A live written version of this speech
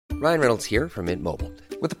Ryan Reynolds here from Mint Mobile.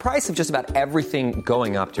 With the price of just about everything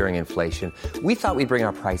going up during inflation, we thought we'd bring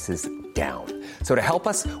our prices down. So to help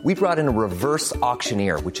us, we brought in a reverse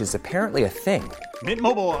auctioneer, which is apparently a thing. Mint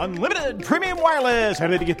Mobile Unlimited Premium Wireless. How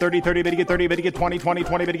to get 30, 30, bit to get 30, bit to get 20, 20,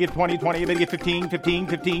 20, bit to get 20, 20, bit to get 15, 15,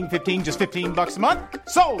 15, 15, just $15 a month?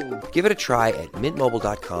 Sold! Give it a try at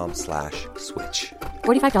mintmobile.com/switch.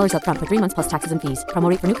 $45 up front for 3 months plus taxes and fees. Promo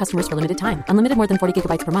rate for new customers for limited time. Unlimited more than 40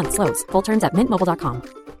 gigabytes per month. Slows full terms at mintmobile.com.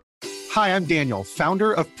 Hi, I'm Daniel,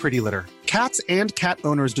 founder of Pretty Litter. Cats and cat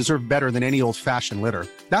owners deserve better than any old-fashioned litter.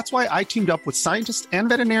 That's why I teamed up with scientists and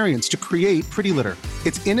veterinarians to create Pretty Litter.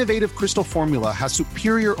 Its innovative crystal formula has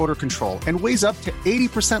superior odor control and weighs up to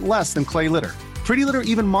 80% less than clay litter. Pretty Litter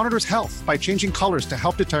even monitors health by changing colors to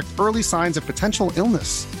help detect early signs of potential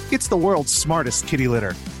illness. It's the world's smartest kitty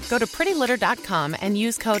litter. Go to prettylitter.com and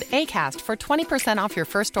use code ACAST for 20% off your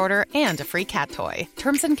first order and a free cat toy.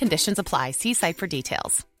 Terms and conditions apply. See site for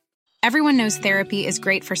details. Everyone knows therapy is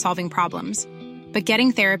great for solving problems, but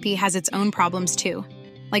getting therapy has its own problems too,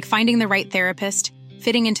 like finding the right therapist,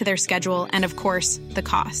 fitting into their schedule, and of course, the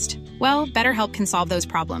cost. Well, BetterHelp can solve those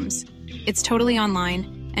problems. It's totally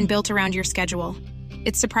online and built around your schedule.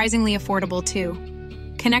 It's surprisingly affordable too.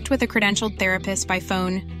 Connect with a credentialed therapist by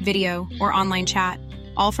phone, video, or online chat,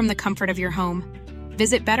 all from the comfort of your home.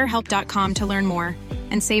 Visit BetterHelp.com to learn more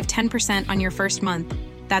and save 10% on your first month.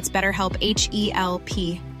 That's BetterHelp,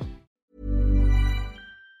 H-E-L-P.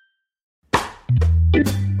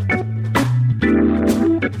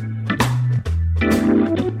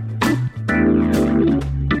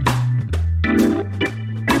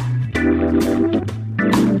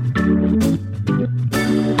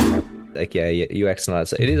 Like, yeah, UX and all that.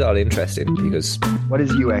 So it is all interesting because What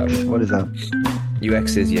is UX? What is that?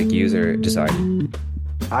 UX is like user design.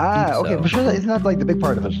 Okay, So- for sure. Isn't that like the big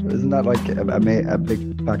part of it? Isn't that like a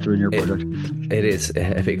big factor in your project? It is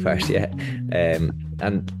a big part, yeah.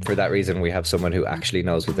 And for that reason, we have someone who actually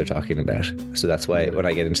knows what they're talking about. So that's why when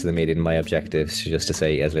I get into the meeting, my objective is just to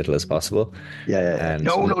say as little as possible. Yeah. And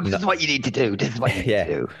No, this is what you need to do. This is what you need Yeah.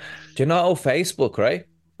 to do. Do you know Facebook, right?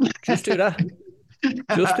 Just do that.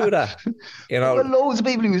 Just do that. You Well, know, loads of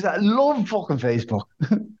people use that. Love fucking Facebook.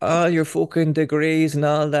 all your fucking degrees and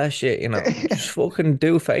all that shit, you know. Just fucking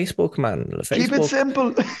do Facebook, man. Keep it Facebook,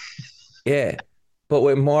 simple. yeah. But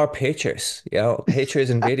with more pictures, you know,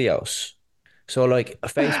 pictures and videos. So like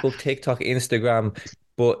Facebook, TikTok, Instagram,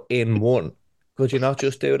 but in one. Could you not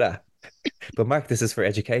just do that? But Mark, this is for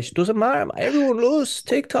education. Doesn't matter. Everyone loves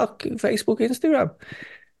TikTok, Facebook, Instagram.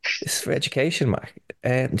 This is for education, Mark.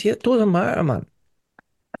 And it doesn't matter, man.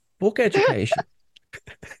 Book education.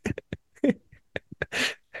 We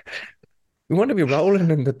want to be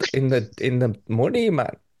rolling in the money,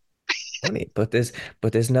 man. Money. But there's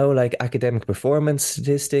no like academic performance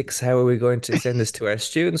statistics. How are we going to send this to our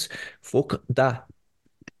students? Fuck that.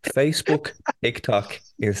 Facebook, TikTok,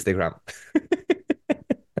 Instagram.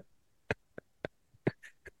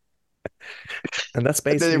 And that's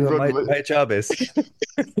basically what my job is.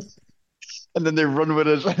 And then they run with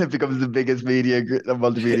it, and it becomes the biggest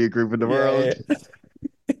multimedia group in the world.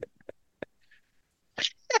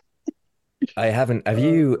 I haven't. Have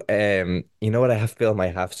you? You know what? I have film. I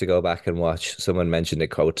have to go back and watch. Someone mentioned a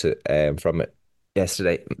quote from it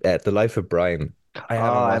yesterday. The Life of Brian. I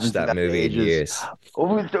haven't watched seen that in movie in ages. years.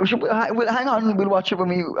 We'll hang on. We'll watch it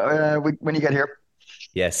when you get here.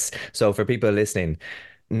 Yes. So for people listening,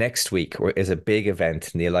 next week is a big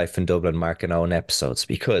event in the Life in Dublin Mark and Owen episodes,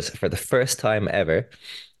 because for the first time ever,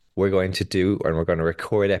 we're going to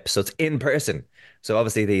record episodes in person. So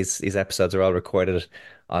obviously these episodes are all recorded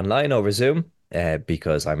online over Zoom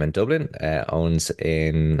because I'm in Dublin, Owen's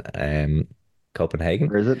in Copenhagen.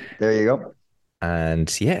 Where is it? There you go.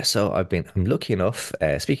 And yeah, so I'm lucky enough,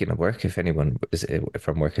 speaking of work, if anyone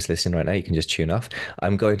from work is listening right now, you can just tune off.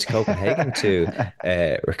 I'm going to Copenhagen to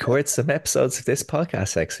record some episodes of this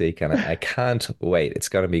podcast next week, and I can't wait. It's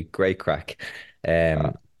going to be great crack.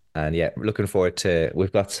 And yeah, looking forward to,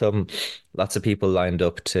 we've got lots of people lined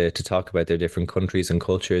up to talk about their different countries and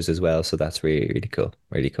cultures as well. So that's really, really cool.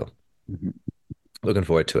 Really cool. Mm-hmm. Looking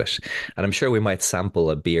forward to it. And I'm sure we might sample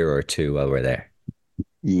a beer or two while we're there.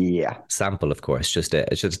 Yeah. Sample, of course, just a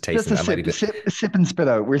taste. Sip and spit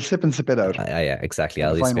out. We're sip and spit out. Yeah, exactly. Like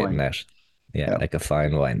I'll be fine spitting wine. out. Yeah, like a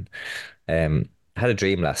fine wine. I had a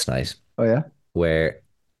dream last night Oh yeah. where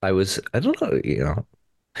I don't know, you know,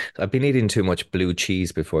 I've been eating too much blue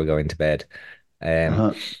cheese before going to bed.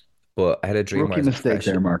 But I had a dream where I Rookie was mistake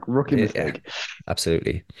there, Mark. Rookie mistake.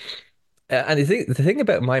 Absolutely. And the thing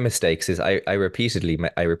about my mistakes is I repeatedly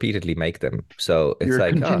make them. So it's You're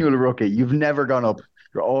like a continual rookie. You've never gone up.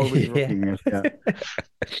 You're always Yeah. rookie.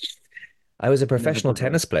 Yeah. I was a Never professional progressed.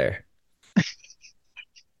 tennis player.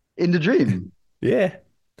 In the dream. Yeah,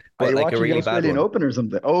 Are but you like a watching the really bad Australian one. Open or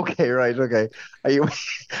something? Okay, right, okay. Are you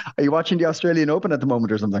are you watching the Australian Open at the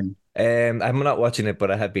moment or something? I'm not watching it,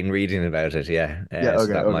 but I have been reading about it. Yeah, Yeah, so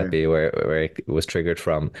okay, that might okay. be where it was triggered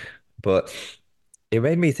from. But it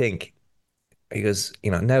made me think because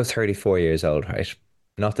now 34 years old, right?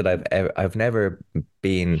 Not that I've never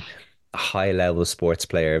been a high level sports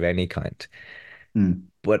player of any kind,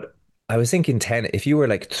 Hmm. but I was thinking if you were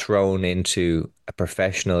like thrown into a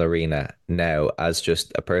professional arena now as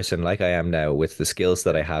just a person like I am now with the skills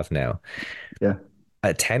that I have now, Yeah.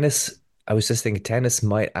 tennis, I was just thinking tennis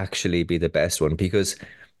might actually be the best one because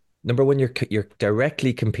number one, you're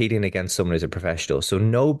directly competing against someone who's a professional, so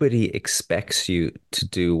nobody expects you to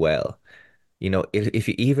do well. If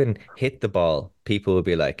you even hit the ball, people will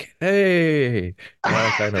be like, "Hey,"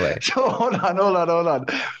 that kind of way. So hold on.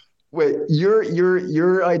 Wait,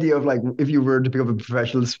 your idea of like if you were to become a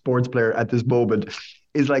professional sports player at this moment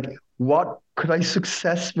is like what could I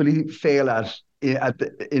successfully fail at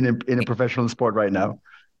in a professional sport right now?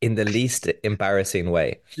 In the least embarrassing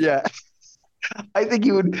way. Yeah, I think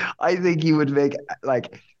you would make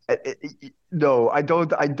like no, I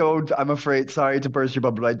don't. I'm afraid. Sorry to burst your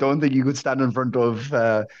bubble. I don't think you could stand in front of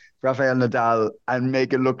Rafael Nadal and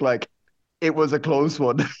make it look like it was a close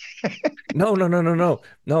one. No, no, no, no, no,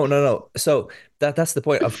 no, no, no. So that's the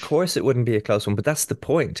point. Of course, it wouldn't be a close one, but that's the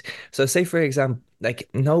point. So, say for example, like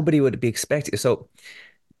nobody would be expecting. So,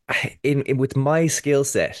 with my skill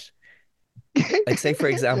set, like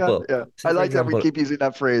Yeah, yeah. say I for like that we example, keep using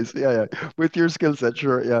that phrase. Yeah, yeah. With your skill set,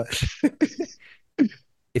 sure. Yeah,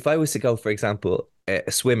 if I was to go, for example,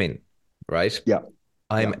 swimming, right? yeah,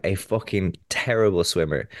 I'm yeah. a fucking terrible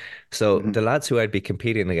swimmer. So the Hmm. lads who I'd be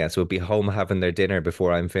competing against would be home having their dinner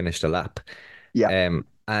before I'm finished a lap. Yeah.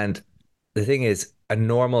 And the thing is, a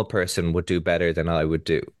normal person would do better than I would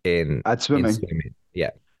do At in swimming. swimming.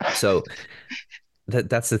 Yeah. So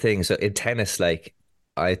that's the thing. So in tennis, like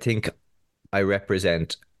I think I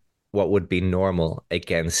represent what would be normal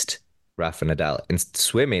against Rafa Nadal. In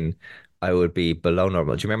swimming, I would be below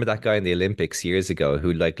normal. Do you remember that guy in the Olympics years ago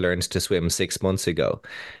who like learned to swim 6 months ago?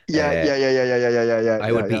 Yeah, Uh, yeah, yeah, yeah, yeah, yeah, yeah, yeah,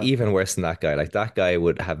 I yeah, would be yeah. even worse than that guy. Like that guy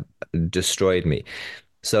would have destroyed me.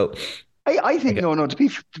 So, I think like, no, no.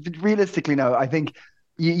 Realistically now, I think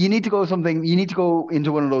you need to go something. You need to go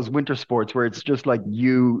into one of those winter sports where it's just like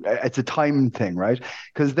you. It's a time thing, right?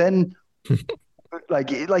 Because then, like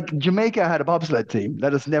Jamaica had a bobsled team.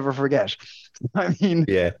 Let us never forget. I mean,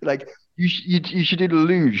 yeah. like you should do the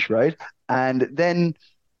luge, right? And then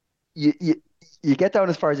you you you get down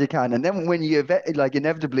as far as you can, and then when you like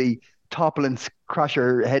inevitably topple and crash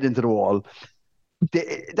your head into the wall,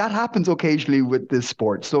 that happens occasionally with this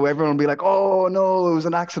sport. So everyone will be like, "Oh no, it was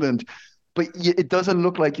an accident," but it doesn't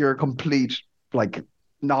look like you're a complete like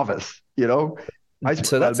novice, you know.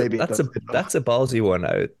 So Well, that's a, maybe it that's does. a that's a ballsy one.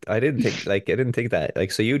 I didn't think that.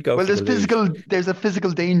 Like, so you'd go Well, for the luge. there's a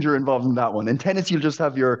physical danger involved in that one. In tennis, you'll just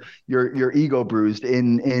have your ego bruised.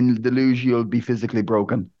 In the luge, you'll be physically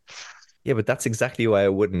broken. Yeah, but that's exactly why I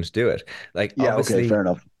wouldn't do it. Like, Yeah, okay, fair obviously,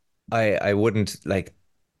 enough. I wouldn't like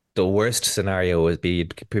the worst scenario would be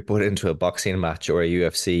be put into a boxing match or a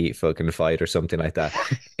UFC fucking fight or something like that.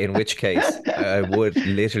 In which case, I would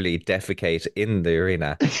literally defecate in the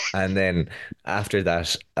arena, and then after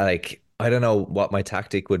that, like I don't know what my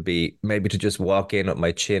tactic would be. Maybe to just walk in with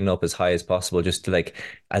my chin up as high as possible, just to like,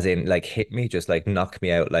 as in like hit me, just like knock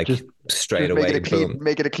me out, Just like straight away. Boom.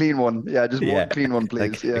 make it a clean one. Yeah, just one Yeah, clean one, please.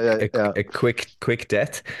 like Yeah, yeah, yeah, a quick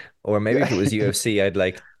death, or maybe if it was yeah. UFC, I'd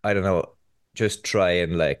like I don't know, just try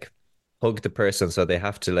and like hug the person so they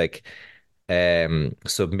have to like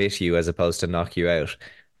submit you as opposed to knock you out.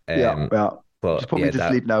 Yeah, Um, yeah. Just but put me yeah, to that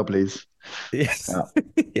sleep now, please. yes, Yeah.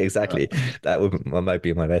 exactly. That might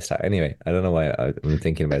be my best hat. Anyway, I don't know why I'm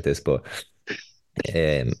thinking about this, but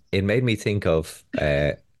it made me think of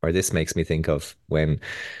or this makes me think of when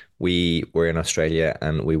we were in Australia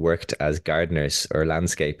and we worked as gardeners or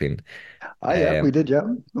landscaping. Ah, yeah, we Um, did. Yeah.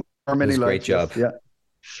 Our it many was a great lives. job. Yes.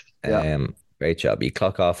 Yeah. Yeah. Great job. You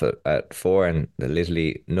clock off at 4 and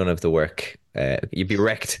literally none of the work. You'd be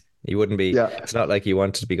wrecked. You wouldn't be. Yeah. It's not like you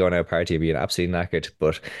wanted to be going out partying, being absolutely knackered.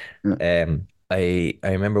 But Yeah. I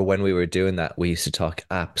remember when we were doing that, we used to talk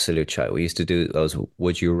absolute shit. We used to do those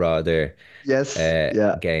would you rather Yes.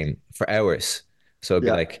 Yeah. game for hours. So it'd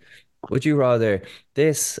be Yeah. like, would you rather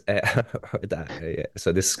this or that? Yeah.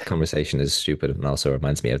 So this conversation is stupid and also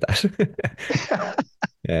reminds me of that.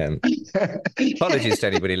 Um, Apologies to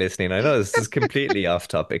anybody listening. I know this is completely off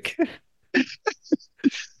topic.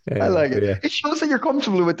 I like But it. yeah, It shows that you're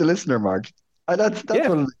comfortable with the listener, Mark. And that's yeah,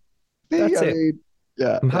 what it is. See, that's I it. mean,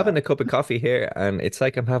 Yeah, I'm yeah, having a cup of coffee here, and it's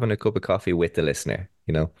like I'm having a cup of coffee with the listener,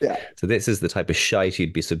 you know? yeah. So this is the type of shite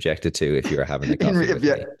you'd be subjected to if you were having a coffee If with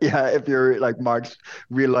you, me. yeah, if you're like Mark's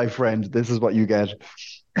real life friend, this is what you get.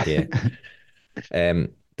 Yeah.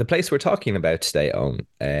 The place we're talking about today, Owen,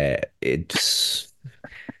 it's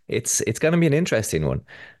going to be an interesting one.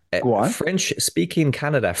 Go on. French speaking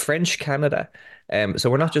Canada, French Canada. So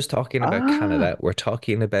we're not just talking about Ah, Canada, we're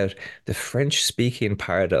talking about the French speaking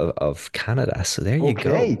part of Canada. So there you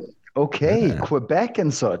go. okay, okay. Ah, Quebec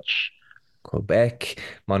and such. Quebec,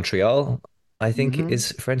 Montreal, I think Mm-hmm.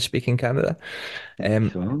 is French speaking Canada. I think Um,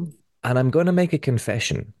 so. and I'm going to make a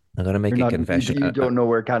confession. I'm going to You're make a not. confession. You don't know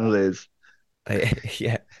where Canada is.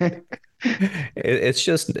 Yeah, it's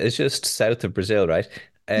just south of Brazil, right?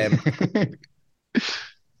 Um,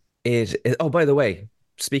 oh, by the way,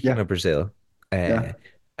 speaking Yeah, of Brazil, yeah.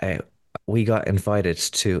 uh, uh, we got invited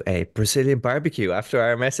to a Brazilian barbecue after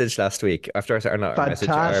our message last week. After our, not our message,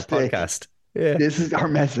 our Fantastic. podcast. Yeah. This is our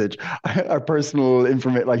message, our personal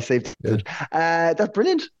information, like safety Yeah. message. That's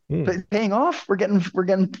brilliant. Hmm. Paying off. We're getting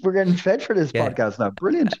fed for this Yeah, podcast now.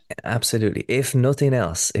 Brilliant. absolutely. If nothing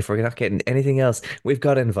else, if we're not getting anything else, we've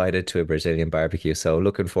got invited to a Brazilian barbecue. So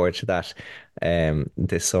looking forward to that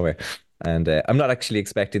this summer. And I'm not actually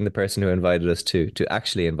expecting the person who invited us to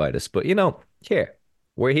actually invite us, but here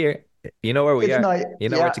we're here. You know where we It's are. nice. You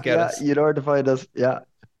know where Yeah, to get yeah. us. You know where to find us. Yeah.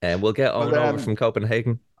 And we'll get Well, on over from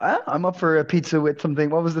Copenhagen. I'm up for a pizza with something.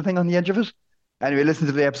 What was the thing on the edge of it? Anyway, listen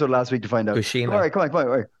to the episode last week to find out. All Cucina. right, come on, come on,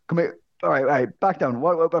 all right, come here. All right, back down.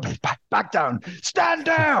 Back down. Stand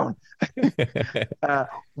down. Uh,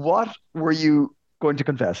 what were you going to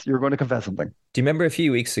confess? You were going to confess something. Do you remember a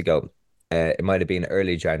few weeks ago? It might have been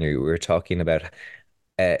early January. We were talking about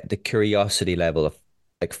the curiosity level of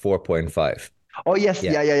like 4.5. Oh yes,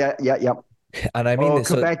 Yeah. yeah, yeah, yeah, yeah, yeah. And I mean Oh, this.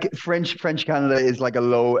 So Quebec, French Canada is like a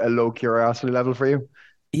low curiosity level for you.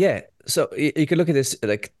 yeah. So you could look at this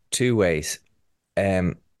like two ways.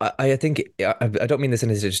 I think I don't mean this in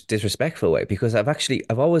a disrespectful way because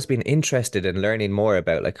I've always been interested in learning more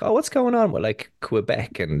about like, oh, what's going on with like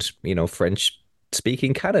Quebec and French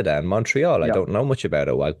speaking Canada and Montreal. I Yeah, don't know much about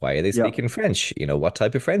it. Why are they yeah. speaking French? What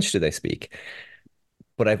type of French do they speak?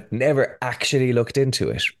 But I've never actually looked into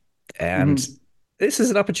it. And Hmm. this is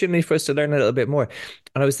an opportunity for us to learn a little bit more.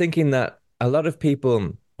 And I was thinking that a lot of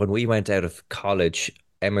people, when we went out of college,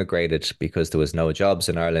 emigrated because there was no jobs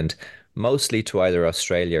in Ireland, mostly to either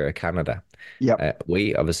Australia or Canada. Yep,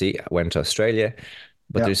 We obviously went to Australia,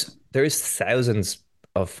 but yep. there's thousands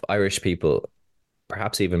of Irish people,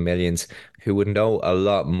 perhaps even millions, who would know a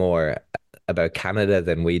lot more about Canada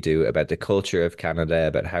than we do, about the culture of Canada,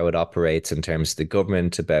 about how it operates in terms of the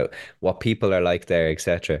government, about what people are like there,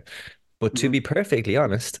 etc. But to Hmm. be perfectly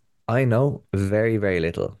honest, I know very, very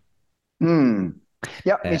little. Hmm.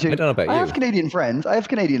 Yeah, me I too. don't know about I have you. Canadian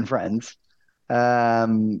friends.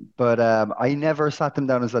 But I never sat them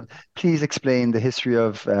down and said, "Please explain the history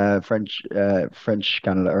of French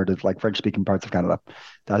Canada, or the like French speaking parts of Canada."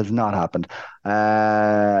 That has not happened.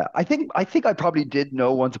 I think I probably did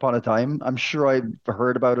know once upon a time. I'm sure I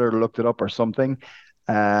heard about it or looked it up or something,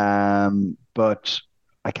 but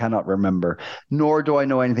I cannot remember. Nor do I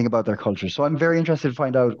know anything about their culture. So I'm very interested to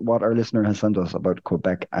find out what our listener has sent us about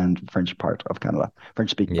Quebec and French part of Canada,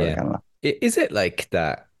 French speaking part of Yeah. Canada. Is it like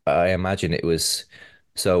that? I imagine it was.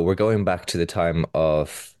 So we're going back to the time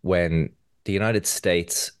of when the United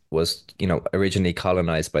States was, originally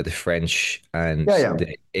colonized by the French and Yeah, yeah.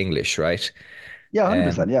 the English, right? Yeah, Um,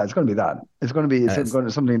 100%. Yeah, it's going to be that. It's going to be and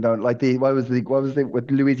it's something down like the what was the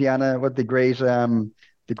with Louisiana, what the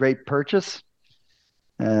great purchase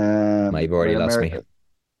you've already where lost me. America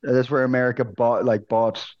that's where America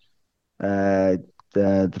bought uh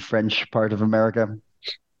the French part of America.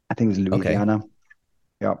 I think it was Okay. Louisiana.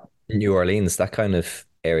 Yeah. New Orleans, that kind of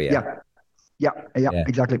area. Yeah. Yeah. Yeah, Yeah.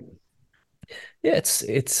 exactly. Yeah,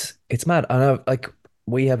 it's mad. And like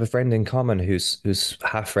we have a friend in common who's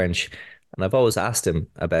half French, and I've always asked him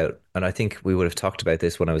about, and I think we would have talked about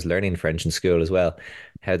this when I was learning French in school as well,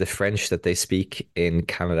 how the French that they speak in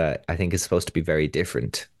Canada, I think is supposed to be very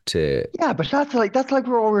different to, Yeah, but that's like what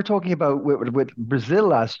we were talking about with Brazil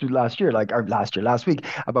last year, like or last week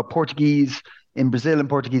about Portuguese in Brazil and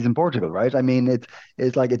Portuguese in Portugal, right? I mean,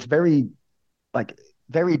 it's like it's like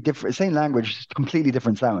very different, same language, completely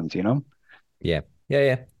different sounds. yeah,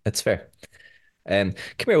 yeah, that's fair. Come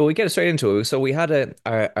here, well, we get straight into it. So we had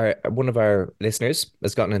our one of our listeners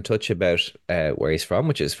has gotten in touch about where he's from,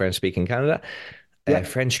 which is French speaking Canada. Yeah.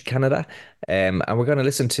 French Canada, and we're going to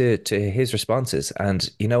listen to his responses. And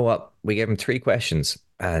you know what? We gave him three questions,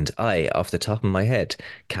 and I, off the top of my head,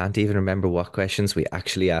 can't even remember what questions we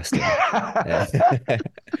actually asked him. Uh,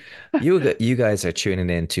 you guys are tuning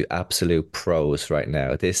in to absolute pros right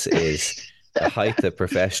now. This is the height of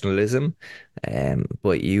professionalism,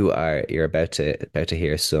 but you're about to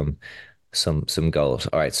hear some gold.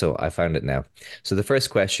 All right, so I found it now. So the first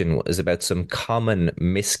question is about some common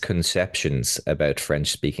misconceptions about French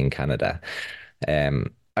speaking Canada.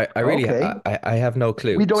 I really Okay. I have no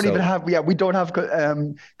clue. We don't even So have, yeah, we don't have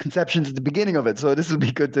conceptions at the beginning of it. So this will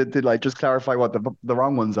be good to like just clarify what the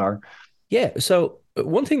wrong ones are. yeah, so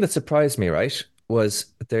one thing that surprised me, right, was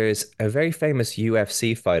there's a very famous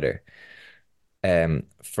UFC fighter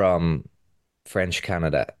from French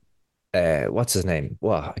Canada. What's his name?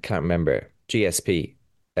 Well, I can't remember. GSP,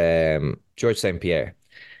 George St. Pierre.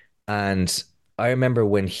 And I remember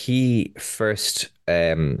when he first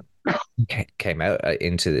came out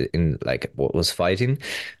in like what was fighting,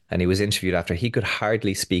 and he was interviewed after he could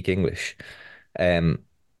hardly speak English, um,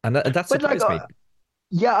 and that But like, surprised me.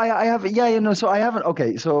 yeah, I have. Yeah, so I haven't.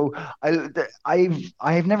 Okay, so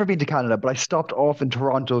I've never been to Canada, but I stopped off in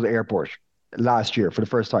Toronto's airport last year for the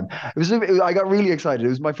first time. I got really excited. It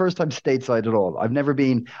was my first time stateside at all. I've never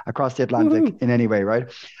been across the Atlantic Woohoo. in any way, right?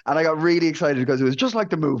 And I got really excited because it was just like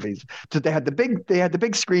the movies. So they had the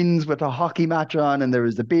big screens with a hockey match on, and there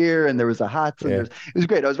was the beer, and there was the hats, and Yeah. it was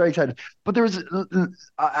great. I was very excited. But there was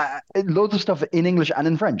loads of stuff in English and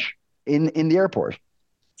in French in the airport,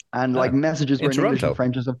 and like Ah, messages in were in English and Toronto.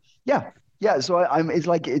 French and stuff. Yeah, yeah. So I'm. It's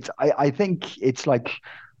like it's. I think it's like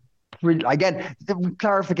again the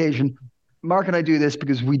clarification. Mark and I do this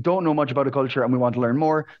because we don't know much about a culture and we want to learn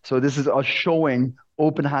more. So this is us showing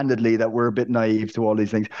open-handedly that we're a bit naive to all these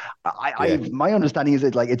things. Yeah. My understanding is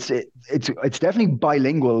that like it's definitely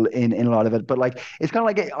bilingual in a lot of it, but like it's kind of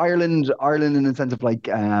like Ireland in the sense of like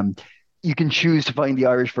you can choose to find the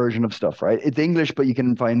Irish version of stuff, right? It's English, but you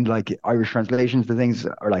can find like Irish translations to things,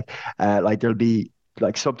 or like there'll be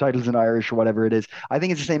like subtitles in Irish or whatever it is. I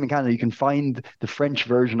think it's the same in Canada. You can find the French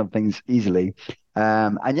version of things easily.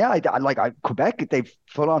 And yeah, Quebec, they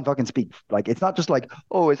full on fucking speak. Like, it's not just like,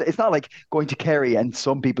 oh, it's not like going to Kerry and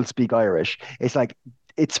some people speak Irish. It's like,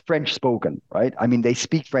 it's French spoken, right? I mean, they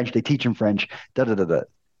speak French, they teach in French, da da da da.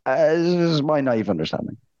 This is my naive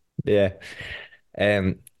understanding. Yeah.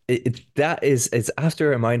 Um, that is, it's after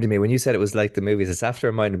reminding me when you said it was like the movies. It's after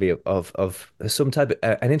reminding me of some type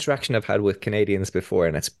of an interaction I've had with Canadians before,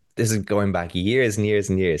 and this is going back years and years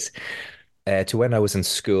and years to when I was in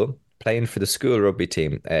school playing for the school rugby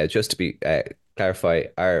team. Just to be clarify,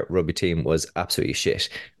 our rugby team was absolutely shit.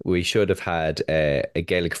 We should have had a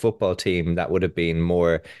Gaelic football team that would have been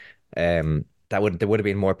more. There would have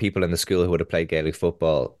been more people in the school who would have played Gaelic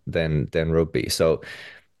football than rugby. So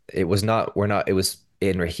we're not it was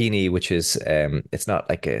in Raheny, which is it's not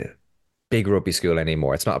like a big rugby school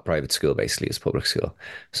anymore. It's not a private school, basically, it's a public school.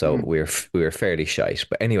 So Mm, we were fairly shite.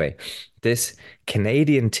 But anyway, this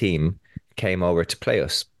Canadian team came over to play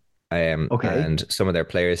us. okay. And some of their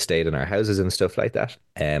players stayed in our houses and stuff like that.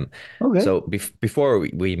 Okay. So before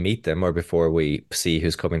we meet them or before we see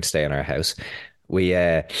who's coming to stay in our house, we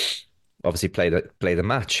obviously play the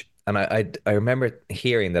match. And I remember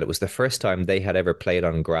hearing that it was the first time they had ever played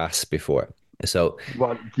on grass before. So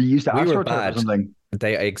What, they used to we were AstroTurf or bad. something?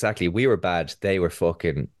 We were bad. They were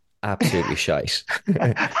fucking absolutely shite.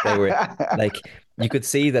 They were like you could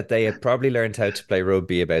see that they had probably learned how to play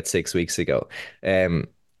rugby about 6 weeks ago. Um,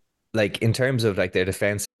 like in terms of like their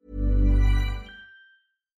defense.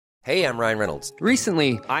 Hey, I'm Ryan Reynolds.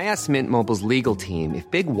 Recently, I asked Mint Mobile's legal team if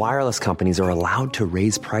big wireless companies are allowed to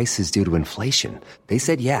raise prices due to inflation. They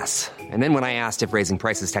said yes. And then when I asked if raising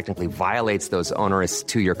prices technically violates those onerous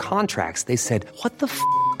two-year contracts, they said, "What the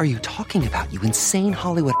are you talking about, you insane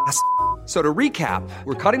Hollywood ass?" So to recap,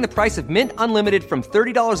 we're cutting the price of Mint Unlimited from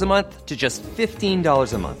 $30 a month to just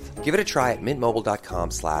 $15 a month. Give it a try at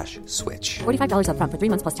mintmobile.com/switch. $45 upfront for 3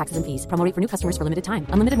 months plus taxes and fees. Promo rate for new customers for limited time.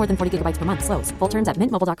 Unlimited more than 40 gigabytes per month. Slows full terms at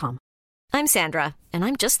mintmobile.com. I'm Sandra, and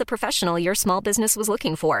I'm just the professional your small business was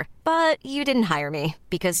looking for. But you didn't hire me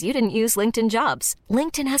because you didn't use LinkedIn Jobs.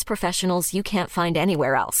 LinkedIn has professionals you can't find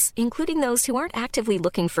anywhere else, including those who aren't actively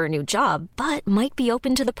looking for a new job, but might be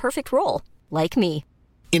open to the perfect role, like me.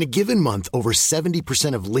 In a given month, over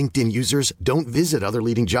 70% of LinkedIn users don't visit other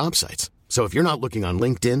leading job sites. So if you're not looking on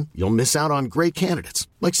LinkedIn, you'll miss out on great candidates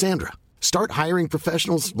like Sandra. Start hiring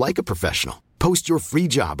professionals like a professional. Post your free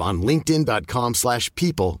job on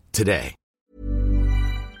linkedin.com/people today.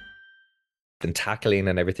 And tackling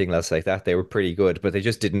and everything else like that, they were pretty good, but they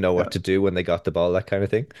just didn't know Yeah. what to do when they got the ball, that kind of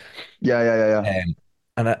thing. Yeah, yeah, yeah, yeah. Um,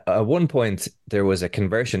 And at one point, there was a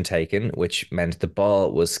conversion taken, which meant the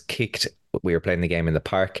ball was kicked. We were playing the game in the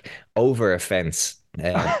park over a fence,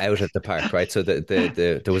 out at the park, right? So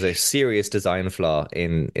there was a serious design flaw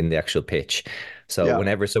in the actual pitch. So Yeah.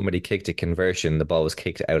 whenever somebody kicked a conversion, the ball was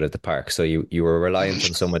kicked out of the park. So you were reliant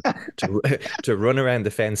on someone to to run around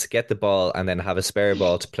the fence, get the ball, and then have a spare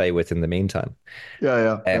ball to play with in the meantime. Yeah,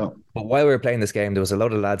 yeah, yeah. But while we were playing this game, there was a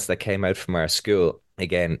lot of lads that came out from our school.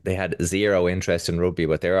 Again, they had zero interest in rugby,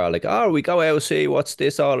 but they were all like, "Oh, we go out see what's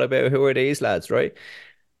this all about? Who are these lads?" Right?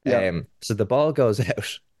 Yeah. So the ball goes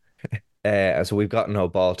out, and so we've got no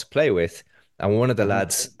ball to play with. And one of the Uh-huh.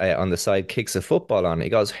 lads on the side kicks a football on it. He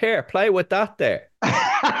goes, "Here, play with that there."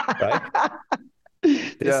 Right?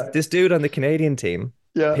 This Yeah, this dude on the Canadian team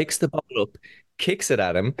yeah. picks the ball up, kicks it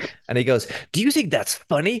at him, and he goes, "Do you think that's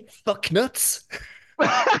funny? Fuck nuts."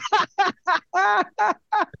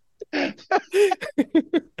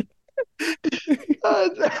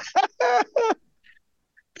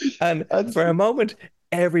 And That's, for a moment,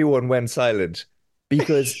 everyone went silent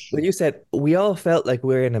because when you said we all felt like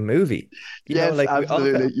we're in a movie, yes, like we all felt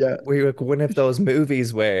absolutely. Yeah. we were like one of those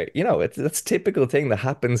movies where, that's typical thing that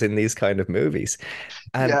happens in these kind of movies.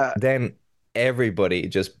 And Yeah. then everybody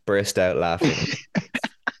just burst out laughing.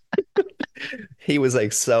 He was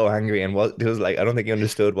like so angry and what it was like, I don't think he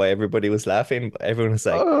understood why everybody was laughing. But everyone was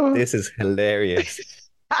like, Oh, this is hilarious.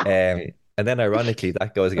 Um, and then ironically,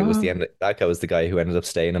 it was the oh, end. That guy was the guy who ended up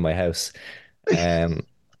staying in my house. Um,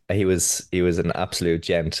 he was an absolute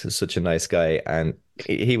gent, such a nice guy, and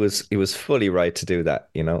he was fully right to do that.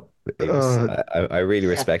 He was. oh. I really Yeah,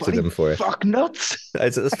 respected buddy, him for it. fuck nuts. I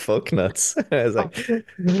just fuck nuts. I was like,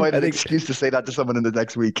 Find I an think, excuse to say that to someone in the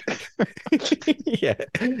next week. yeah.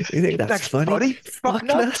 You think that's Next, funny? buddy, fuck Fuck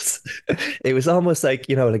nuts. nuts. It was almost like,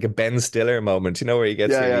 like a Ben Stiller moment, where he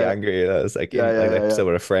gets Yeah, really yeah, angry. It was like in yeah, like the yeah,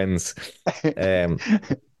 episode of Friends. Um,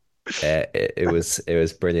 yeah, it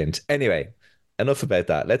was brilliant. Anyway, enough about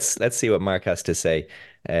that. Let's see what Mark has to say,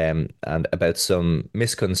 and about some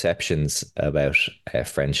misconceptions about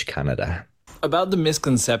French Canada. About the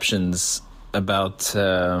misconceptions about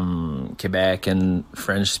Quebec and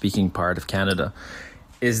French-speaking part of Canada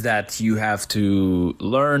is that you have to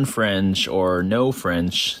learn French or know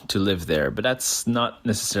French to live there, but that's not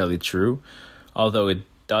necessarily true. Although it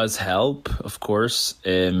does help, of course,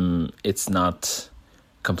 it's not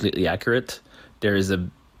completely accurate. There is a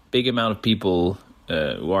big amount of people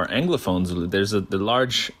who are Anglophones. There's the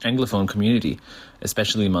large Anglophone community,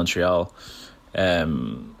 especially in Montreal.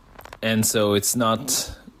 And so it's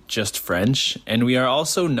not just French. And we are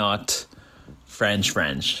also not French.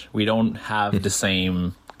 We don't have the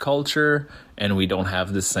same culture and we don't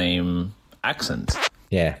have the same accent.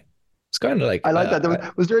 Yeah, it's kind of like I like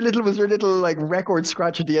that. Was there a little like record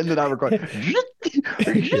scratch at the end of that record?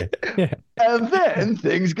 yeah, yeah. And then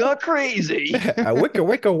things got crazy. A wicka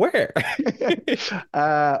wicka where?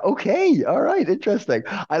 Okay, all right, interesting.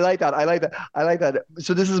 I like that. I like that. I like that.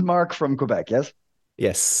 So this is Mark from Quebec, yes?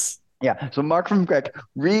 Yes. Yeah. So Mark from Quebec,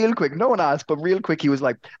 real quick, no one asked, but real quick, he was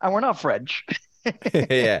like, and we're not French.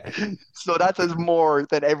 Yeah. So that says more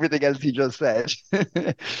than everything else he just said.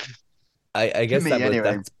 I To guess me,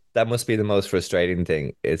 anyway. that must be the most frustrating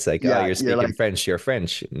thing. It's like, oh, Yeah, you're you're speaking like, French. You're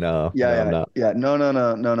French. No, yeah, no, I'm yeah, not. yeah. No, no,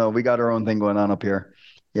 no, no, no. We got our own thing going on up here.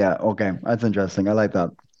 Yeah, okay. That's interesting. I like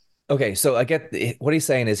that. Okay, so I get what he's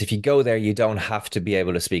saying is if you go there, you don't have to be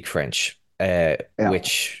able to speak French, Yeah.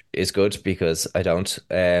 which is good because I don't.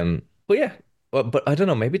 But yeah, well, but I don't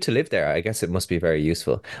know. Maybe to live there, I guess it must be very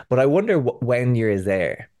useful. But I wonder when you're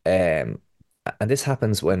there, and this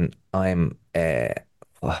happens when I'm.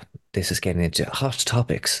 Oh, this is getting into hot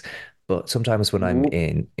topics, but sometimes when I'm Ooh,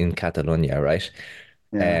 in Catalonia, right?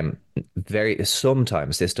 yeah. Um, very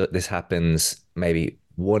sometimes this happens maybe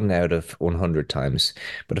 1 out of 100 times.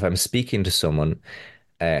 But if I'm speaking to someone,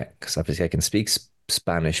 because obviously I can speak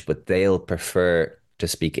Spanish, but they'll prefer to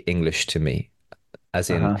speak English to me, as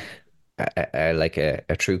in, Uh-huh. like a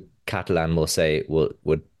true Catalan will say, "Well,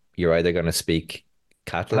 would you're either going to speak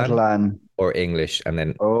Catalan Catalan. or English, and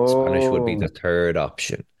then Spanish would be the Oh, third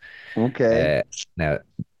option." okay. Uh, Now,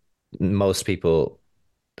 most people,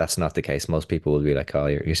 that's not the case. Most people will be like, "Oh,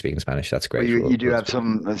 you're speaking Spanish. That's But great. you do We'll have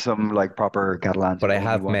some like proper Catalans But I who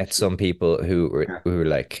have want to met speak some people who were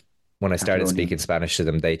like, when I started Catalonian. speaking Spanish to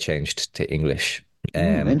them, they changed to English.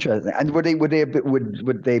 Um, Interesting. And would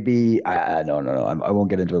they be? No, no, no. I won't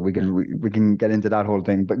get into it. We can get into that whole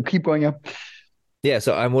thing, but keep going. Yeah. yeah,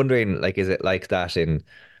 so I'm wondering, like, is it like that in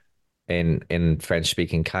French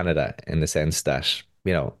speaking Canada in the sense that,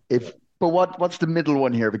 If but what's the middle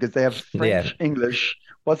one here? Because they have yeah, French, English.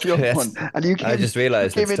 What's the other one? Yes. And you I came, just you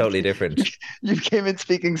realized came it's in, totally you, different. you came in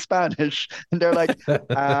speaking Spanish, and they're like,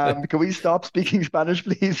 can we stop speaking Spanish,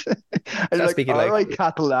 please? And you're Start like, speaking all like right,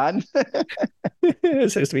 Catalan.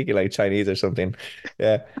 start speaking like Chinese or something.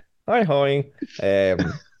 Yeah. Hi, hoing.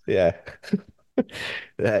 Yeah.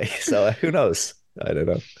 So who knows? I don't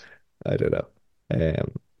know. I don't know.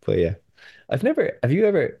 But yeah. Have you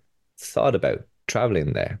ever thought about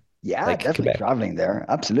traveling there? Yeah, Like definitely Quebec? traveling there.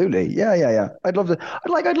 Absolutely. Yeah, yeah, yeah. I'd love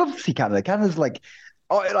to see Canada. Canada's like,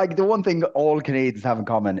 oh, like the one thing all Canadians have in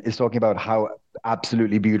common is talking about how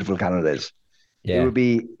absolutely beautiful Canada is. It Yeah. would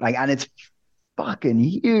be like, and it's fucking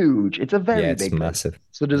huge. It's a Yeah, very it's big place. massive.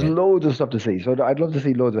 So there's Yeah. loads of stuff to see. So I'd love to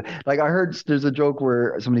see loads of it. Like I heard there's a joke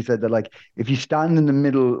where somebody said that like if you stand in the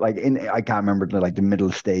middle, like in I can't remember like the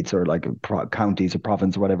middle states or like counties or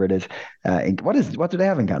province or whatever it is. What do they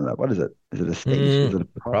have in Canada? What is it? Is it a state? Is it a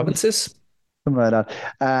The province? provinces? Something like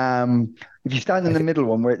that. If you stand in I the think middle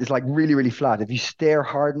one where it's like really, really flat, if you stare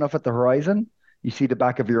hard enough at the horizon, you see the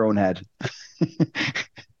back of your own head.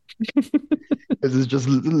 Because it's just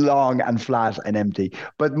long and flat and empty.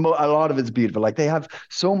 But a lot of it's beautiful. Like they have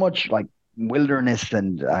so much like wilderness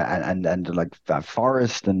and like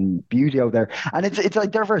forest and beauty out there, and it's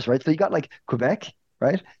like diverse, right? So you got like Quebec,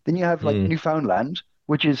 right? Then you have like mm, Newfoundland,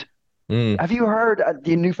 which is. mm. Have you heard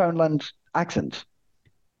the Newfoundland accent?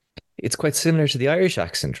 It's quite similar to the Irish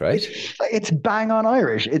accent, right? It's bang on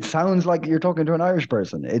Irish. It sounds like you're talking to an Irish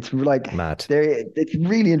person. It's like Mad. it's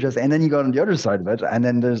really interesting. And then you go on the other side of it, and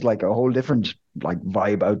then there's like a whole different like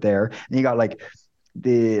vibe out there. And you got like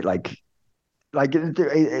the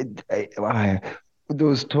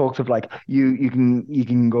those talks of like you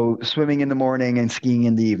can go swimming in the morning and skiing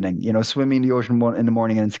in the evening. You know, swimming in the ocean in the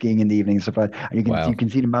morning and skiing in the evening and stuff like that. And you Wow. can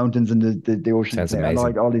see the mountains and the oceans Sounds there and amazing.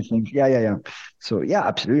 like all these things. Yeah, yeah, yeah. So yeah,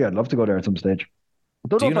 absolutely. I'd love to go there at some stage. I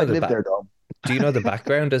don't Do know you if know I'd the live back there though. do you know the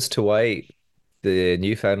background as to why the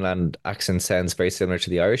Newfoundland accent sounds very similar to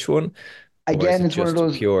the Irish one? Or is Again, it it's one of just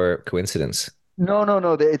those. pure coincidence? No, no,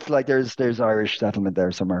 no. It's like there's Irish settlement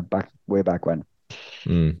there somewhere back way back when.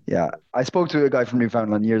 Mm, Yeah, I spoke to a guy from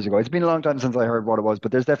Newfoundland years ago. It's been a long time since I heard what it was,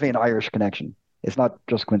 but there's definitely an Irish connection. It's not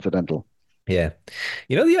just coincidental. yeah.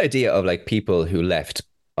 You know the idea of like people who left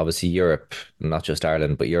obviously Europe, not just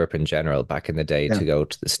Ireland, but Europe in general back in the day Yeah. to go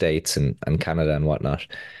to the States and Canada and whatnot.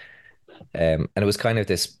 And it was kind of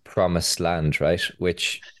this promised land, right?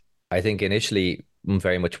 Which I think initially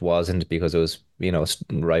very much wasn't because it was,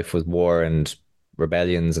 rife with war and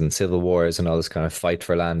rebellions and civil wars and all this kind of fight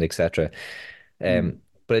for land, etc. Mm.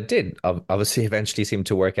 But it did obviously eventually seem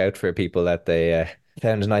to work out for people that they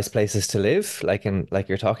found nice places to live, like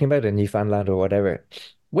you're talking about in Newfoundland or whatever.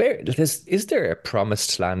 Is there a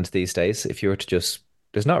promised land these days? If you were to just,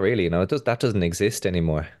 there's not really, that doesn't exist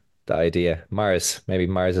anymore. The idea, Mars, maybe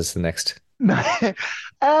Mars is the next.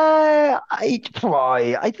 I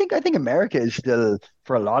think America is still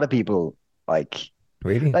for a lot of people like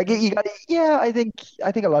Really? you got yeah. I think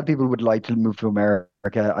a lot of people would like to move to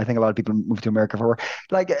America. I think a lot of people move to America for work.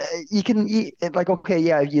 Like like okay,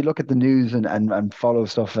 yeah. You look at the news and follow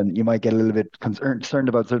stuff, and you might get a little bit concerned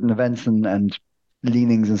about certain events and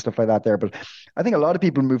leanings and stuff like that there. But I think a lot of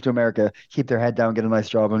people move to America, keep their head down, get a nice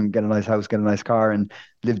job, and get a nice house, get a nice car, and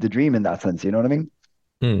live the dream in that sense. You know what I mean?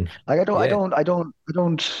 Hmm. Like Yeah. I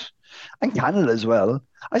don't. And Canada as well.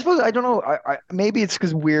 I suppose I don't know. Maybe it's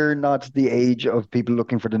because we're not the age of people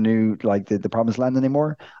looking for the new like the promised land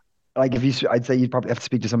anymore. Like if you, I'd say you'd probably have to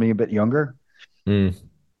speak to somebody a bit younger. Hmm.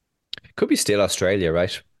 Could be still Australia,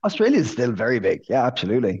 right? Australia is still very big. Yeah,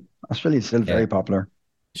 absolutely. Australia is still Yeah. very popular.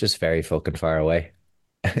 It's just very fucking far away.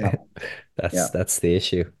 Yeah, That's yeah, that's the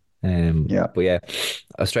issue. yeah, But yeah,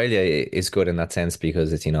 Australia is good in that sense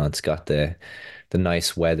because it's got the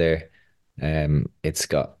nice weather. It's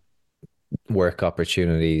got work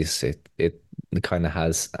opportunities. It kind of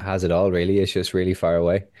has it all really. It's just really far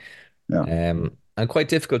away. yeah. And quite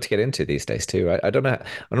difficult to get into these days too. I don't know,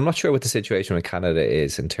 and I'm not sure what the situation with Canada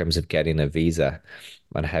is in terms of getting a visa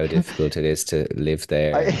and how difficult it is to live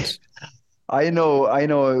there. I And I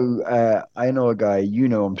know a guy. You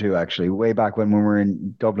know him too, actually. Way back when we were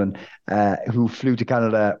in Dublin, who flew to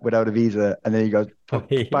Canada without a visa, and then he got oh,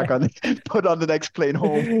 put back yeah, on put on the next plane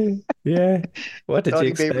home. yeah. What did Thought you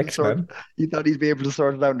he'd be able to expect, sort. man? He thought he'd be able to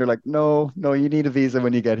sort it out, and they're like, "No, no, you need a visa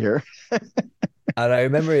when you get here." And I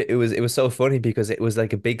remember it was so funny because it was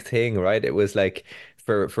like a big thing, right? It was like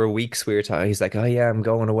for weeks we were talking. He's like, "Oh yeah, I'm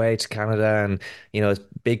going away to Canada," and it's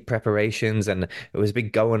big preparations, and it was a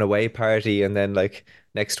big going away party. And then like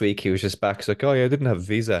next week he was just back. He's like, "Oh yeah, I didn't have a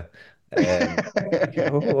visa." Like,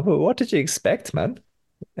 what did you expect, man?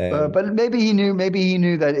 Um, But maybe he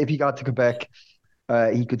knew that if he got to Quebec,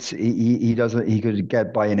 he doesn't he could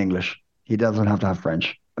get by in English. He doesn't have to have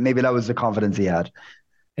French. Maybe that was the confidence he had.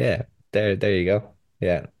 Yeah, there you go.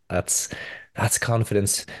 Yeah, that's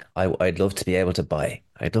confidence. I'd love to be able to buy.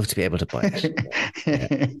 I'd love to be able to buy it.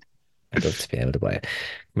 Yeah, I'd love to be able to buy it.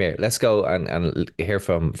 Come here, let's go and hear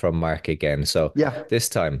from Mark again. So Yeah. this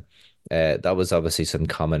time, that was obviously some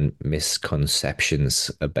common misconceptions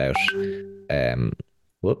about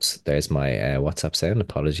whoops, there's my WhatsApp sound.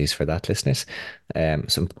 Apologies for that, listeners.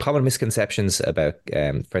 Some common misconceptions about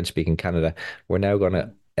French speaking Canada. We're now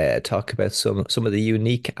going to talk about some of the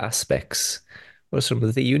unique aspects. What are some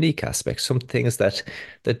of the unique aspects? Some things that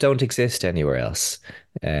don't exist anywhere else,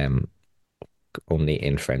 um, only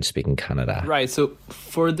in French speaking Canada. Right. So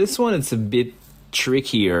for this one, it's a bit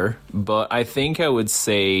trickier, but I think I would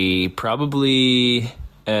say probably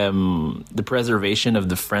the preservation of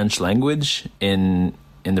the French language in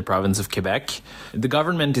the province of Quebec. The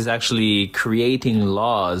government is actually creating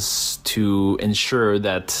laws to ensure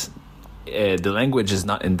that the language is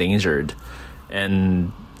not endangered.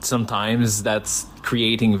 And sometimes that's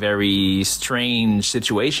creating very strange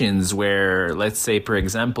situations where, let's say, for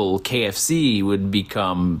example, KFC would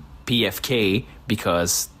become PFK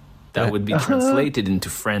because that would be translated into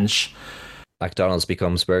French. McDonald's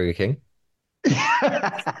becomes Burger King.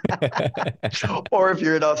 Or if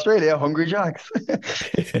you're in Australia, Hungry Jacks.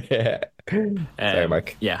 Yeah. Sorry,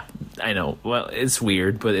 Mark. Yeah, I know. Well, it's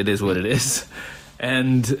weird, but it is what it is.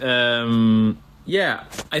 And yeah,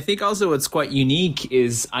 I think also what's quite unique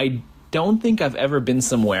is I don't think I've ever been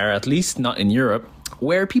somewhere, at least not in Europe,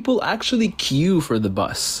 where people actually queue for the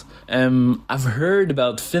bus. I've heard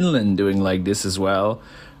about Finland doing like this as well.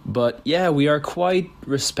 But yeah, we are quite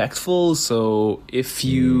respectful. So if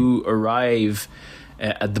you arrive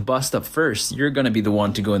at the bus stop first, you're going to be the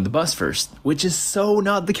one to go in the bus first, which is so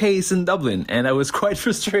not the case in Dublin. And that was quite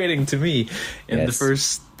frustrating to me in the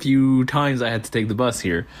first few times I had to take the bus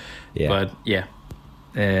here. Yeah. But yeah,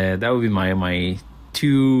 that would be my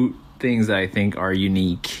two things that I think are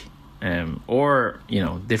unique or,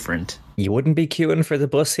 different. You wouldn't be queuing for the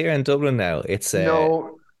bus here in Dublin now. It's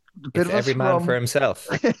no. It's every man for himself.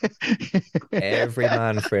 Every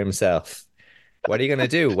man for himself. What are you going to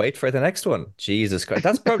do? Wait for the next one? Jesus Christ.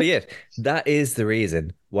 That's probably it. That is the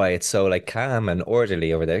reason why it's so like calm and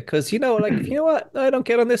orderly over there. Because, you know what? I don't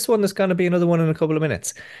get on this one. There's going to be another one in a couple of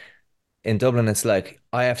minutes. In Dublin, it's like,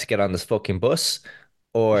 I have to get on this fucking bus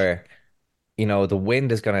or, the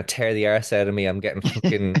wind is going to tear the arse out of me. I'm getting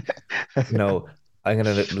fucking, I'm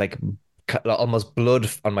going to like almost blood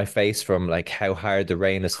on my face from like how hard the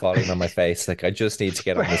rain is falling on my face. Like I just need to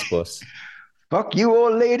get on this bus. Fuck you,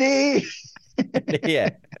 old lady.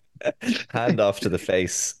 Yeah. Hand off to the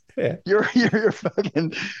face. Yeah. You're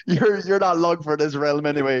fucking you're not long for this realm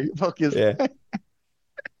anyway. Fuck you. Yeah.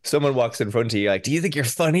 Someone walks in front of you like, do you think you're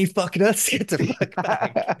funny? Fuck nuts. Get the fuck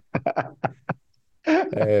back.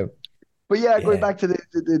 But yeah, going back to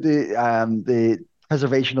the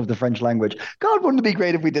preservation of the French language. God, wouldn't it be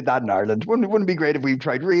great if we did that in Ireland? Wouldn't it be great if we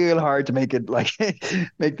tried real hard to make it like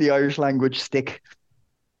make the Irish language stick?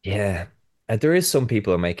 Yeah. And there is some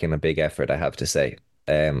people making a big effort, I have to say.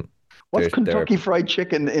 What's Kentucky Fried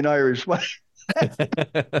Chicken in Irish? What?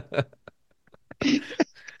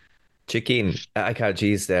 Chicken. I can't,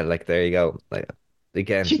 geez, there you go. Like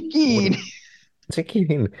again. Chicken.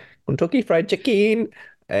 Kentucky Fried Chicken.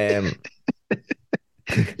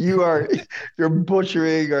 You're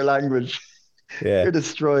butchering our language. Yeah. You're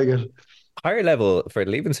destroying it. Higher level for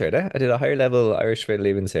the Leaving Cert, eh? I did a higher level Irish for the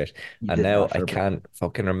Leaving Cert, and now I can't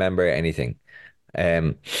fucking remember anything.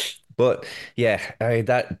 But yeah, I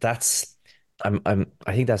think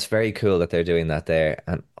that's very cool that they're doing that there.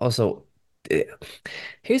 And also,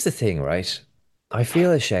 here's the thing, right? I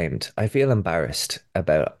feel ashamed. I feel embarrassed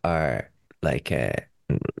about our like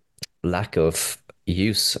lack of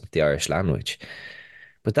use of the Irish language.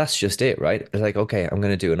 But that's just it, right? It's like, okay, I'm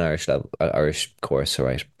going to do an Irish course, all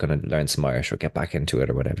right? I'm going to learn some Irish or get back into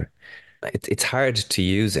it or whatever. It's hard to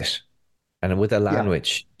use it. And with a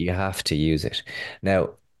language, you have to use it.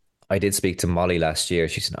 Now, I did speak to Molly last year.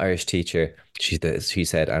 She's an Irish teacher. She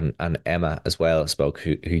said, and Emma as well spoke,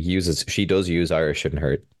 she does use Irish in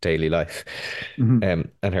her daily life.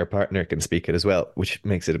 And her partner can speak it as well, which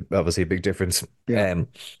makes it obviously a big difference. Yeah.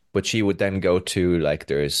 But she would then go to like,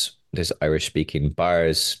 there's Irish speaking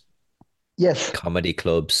bars, yes, comedy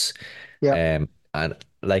clubs, and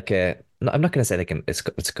like I'm not going to say like it's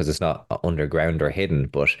because it's not underground or hidden,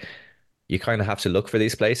 but you kind of have to look for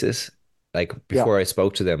these places. Like before I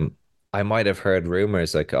spoke to them, I might have heard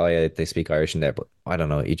rumors like, oh yeah, they speak Irish in there, but I don't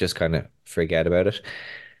know. You just kind of forget about it.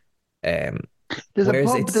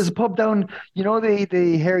 There's a pub down,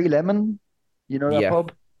 the Hairy Lemon. You know that Yeah.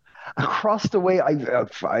 pub? Across the way,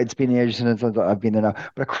 it's been ages since I've been there now,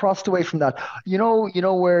 but across the way from that,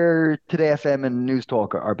 where Today FM and News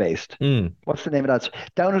Talk are based. Mm. What's the name of that?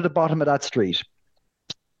 Down at the bottom of that street,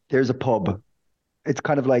 there's a pub. It's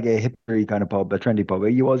kind of like a hippie kind of pub, a trendy pub.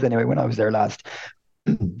 It was anyway when I was there last.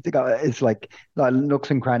 It's like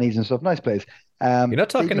nooks and crannies and stuff. Nice place. You're not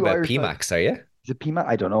They talking do about Irish night. PMAX, are you? Is it Pima?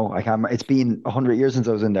 I don't know. I can't remember. It's been 100 years since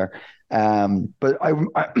I was in there. But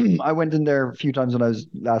I went in there a few times when I was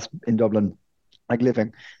last in Dublin, like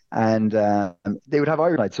living, and they would have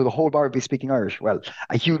Irish nights. So the whole bar would be speaking Irish. Well,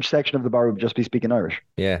 a huge section of the bar would just be speaking Irish.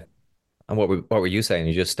 Yeah. And what were you saying?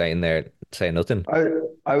 You just staying there saying nothing?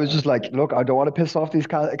 I I was just like, look, I don't want to piss off these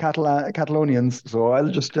Catalonians, so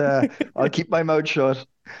I'll keep my mouth shut.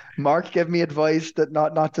 Mark gave me advice that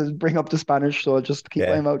not to bring up the Spanish, so I'll just keep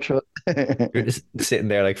my Yeah. mouth shut. You're just sitting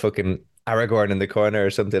there like fucking Aragorn in the corner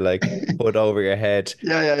or something, like hood over your head,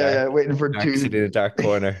 Yeah, dark, waiting for dark two. sitting in a dark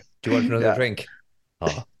corner. Do you want another Yeah. drink?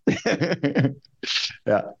 Oh.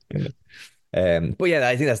 Yeah. But yeah,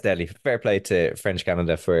 I think that's deadly. Fair play to French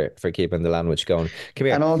Canada for keeping the language going. Come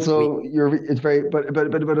here. And also, it's very, but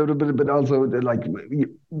also like,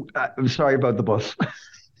 I'm sorry about the bus.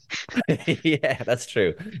 Yeah, that's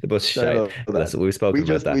true. The bus is Sorry shite. about that. We've spoken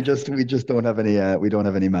about that. We just don't have any we don't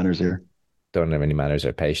have any manners here. Don't have any manners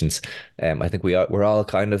or patience. I think we're all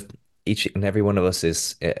kind of, each and every one of us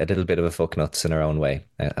is a little bit of a fuck nuts in our own way,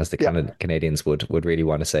 as the Yeah. Canadians would really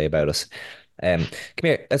want to say about us. Come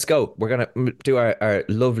here, let's go. We're gonna do our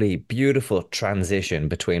lovely, beautiful transition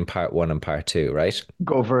between part one and part two, right?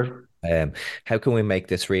 Go for it. How can we make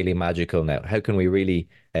this really magical now? How can we really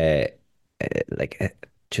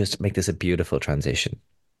just make this a beautiful transition?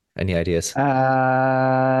 Any ideas?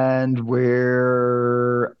 And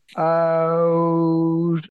we're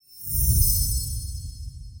out.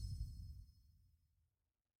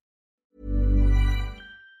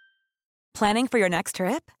 Planning for your next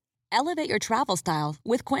trip? Elevate your travel style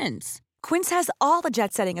with Quince. Quince has all the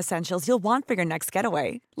jet-setting essentials you'll want for your next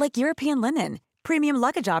getaway, like European linen, premium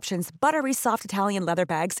luggage options, buttery soft Italian leather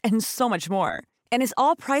bags, and so much more. And is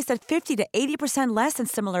all priced at 50 to 80% less than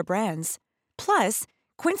similar brands. Plus,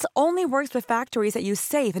 Quince only works with factories that use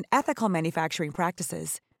safe and ethical manufacturing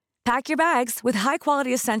practices. Pack your bags with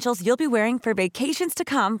high-quality essentials you'll be wearing for vacations to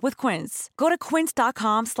come with Quince. Go to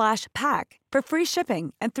quince.com/pack for free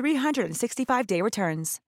shipping and 365-day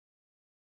returns.